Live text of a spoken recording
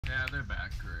Yeah, they're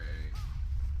back. Great.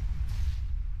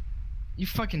 You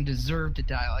fucking deserve to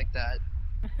die like that,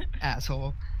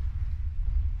 asshole.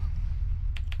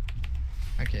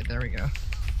 Okay, there we go.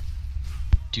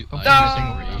 Do Oh,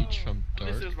 I no! rage from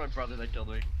Dark? This was my brother that killed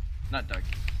me. Not Dark.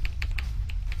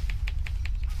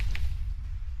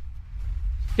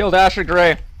 Killed Asher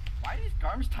Gray. Why are these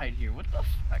arms tied here? What the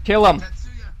fuck? Kill him.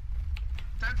 Tetsuya!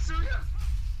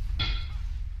 Tetsuya!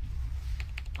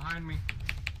 Behind me.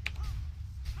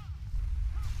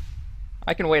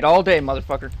 I can wait all day,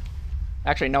 motherfucker.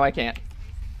 Actually, no, I can't.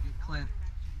 You Clint.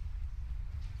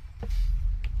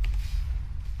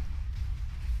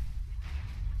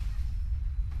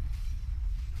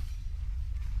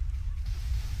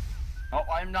 Oh,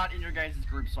 I'm not in your guys'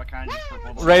 group, so I kind of just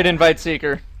purple. Raid invite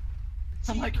seeker.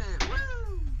 I'm like,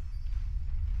 Woo!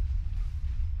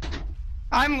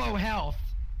 I'm low health.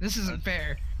 This isn't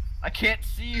fair. I can't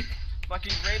see.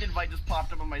 Fucking raid invite just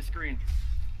popped up on my screen.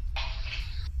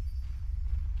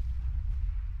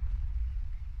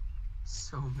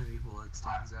 So many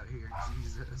bloodstones out here,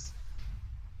 Jesus.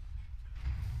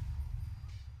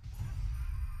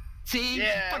 See?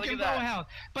 Yeah, look Fucking at low that. health.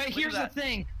 But Look here's at the that.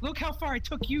 thing. Look how far I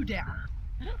took you down.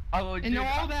 Oh, dude, In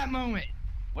all that moment.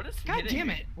 what is God hitting damn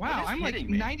me? it. What Wow, is I'm like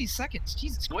hitting me? 90 seconds.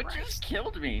 Jesus What Christ. just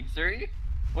killed me, sir?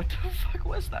 What the fuck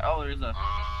was that? Oh, there's a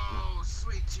Oh,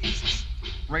 sweet Jesus.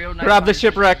 Rayo. Grab the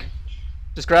shipwreck.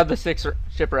 Just grab the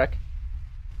shipwreck.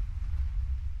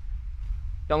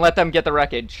 Don't let them get the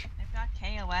wreckage. They've got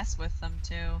KOS with them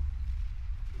too.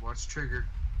 Watch trigger.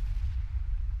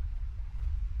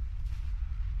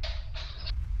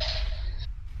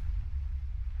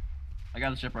 I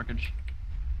got the ship wreckage.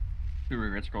 2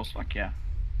 regret scrolls. Fuck yeah.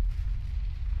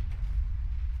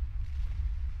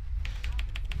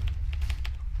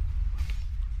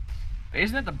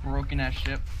 Isn't it the broken ass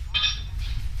ship?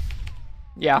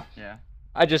 Yeah, Yeah.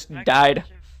 I just died.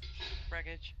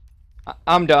 Wreckage.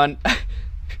 I'm done.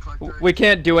 Collect We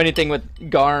can't do anything with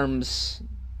Garms.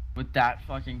 With that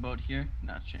fucking boat here,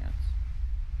 not a chance.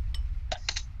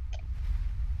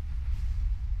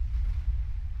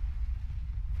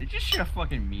 Did you shoot a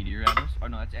fucking meteor at us? Oh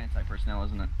no, that's anti-personnel,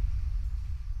 isn't it?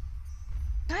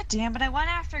 God damn it, I went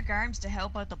after Garms to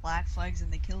help out the Black Flags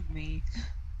and they killed me.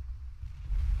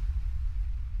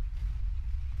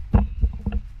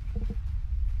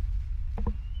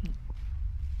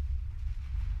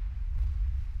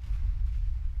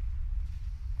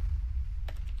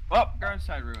 Well, guard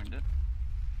side ruined it.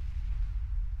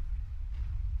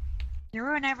 You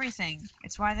ruin everything.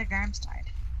 It's why the Garms died.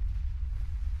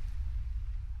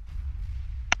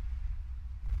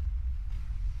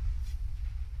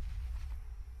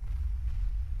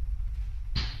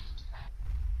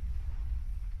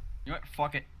 You know what?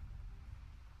 Fuck it.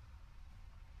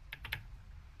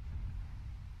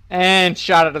 And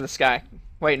shot out of the sky.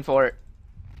 Waiting for it.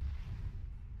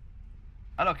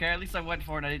 I don't care, at least I went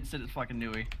for it and I didn't sit at fucking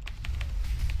Nui.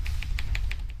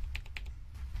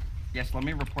 Yes, let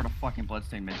me report a fucking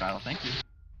bloodstain mid-battle, thank you.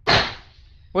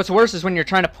 What's worse is when you're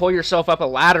trying to pull yourself up a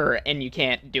ladder and you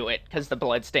can't do it because the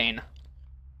bloodstain.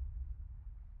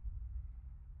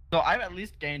 So I've at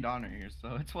least gained honor here,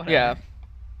 so it's whatever. Yeah.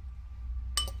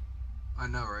 I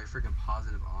know, right? Freaking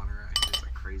positive honor out here is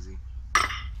like crazy. If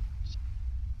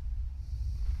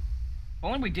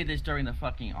only we did this during the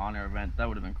fucking honor event, that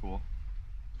would have been cool.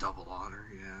 Double honor,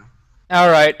 yeah.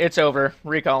 Alright, it's over.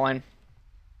 Recalling.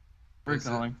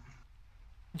 Recalling.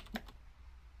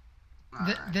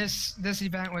 Alright. This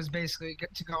event was basically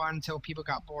to go on until people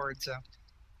got bored, so.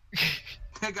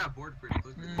 They got bored pretty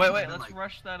quickly. Wait, And then, let's like,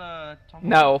 rush that,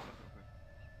 No.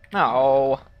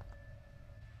 No.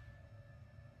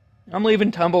 I'm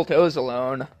leaving Tumble Toes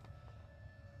alone.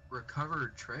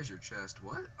 recovered treasure chest.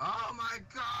 What? Oh my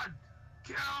god!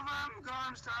 Kill them!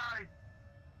 Garmstide!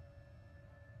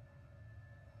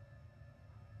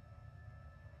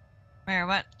 Where,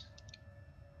 what?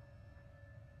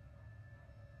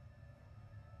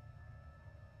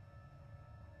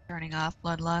 Turning off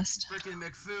Bloodlust. Freaking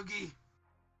McFoogie!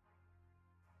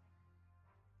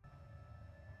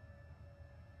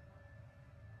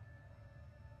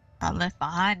 Got left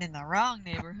behind in the wrong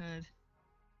neighborhood.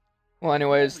 Well,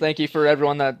 anyways, thank you for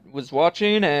everyone that was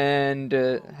watching, and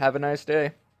have a nice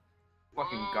day.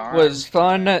 Fucking It guard. was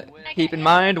fun. Keep in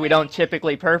mind, we don't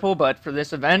typically purple, but for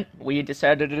this event, we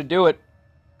decided to do it.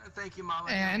 Thank you, Mama.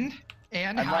 And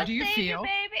I'd how like- do you feel?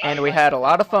 And we had a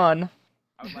lot of fun.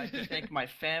 I would like to thank my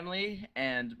family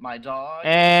and my dog.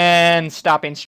 And stopping